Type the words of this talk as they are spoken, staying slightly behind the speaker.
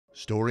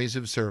Stories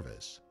of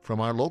service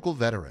from our local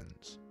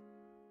veterans.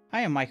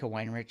 I am Micah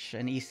Weinrich,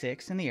 an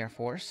E6 in the Air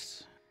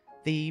Force.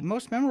 The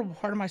most memorable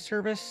part of my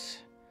service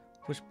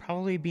was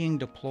probably being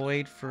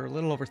deployed for a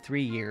little over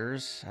 3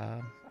 years.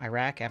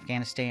 Iraq,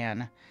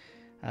 Afghanistan,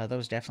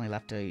 those definitely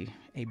left a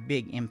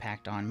big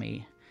impact on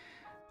me.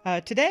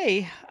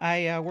 Today,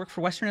 I work for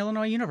Western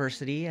Illinois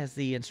University as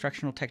the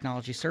Instructional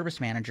Technology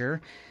Service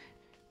Manager.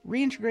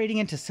 Reintegrating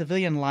into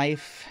civilian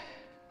life,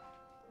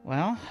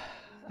 well,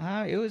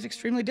 it was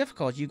extremely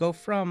difficult. You go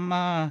from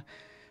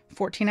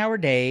 14-hour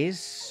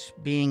days,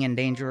 being in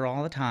danger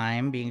all the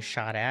time, being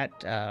shot at,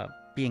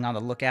 being on the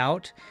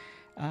lookout.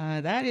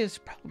 That is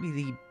probably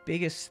the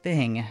biggest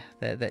thing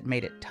that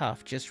made it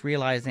tough, just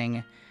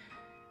realizing,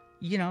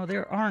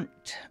 there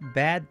aren't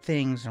bad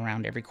things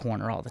around every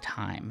corner all the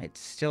time. It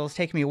still has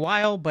taken me a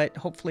while, but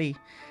hopefully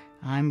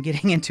I'm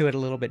getting into it a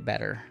little bit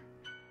better.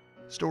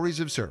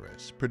 Stories of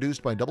service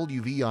produced by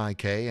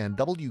WVIK and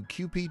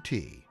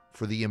WQPT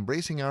for the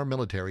Embracing Our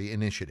Military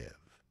initiative.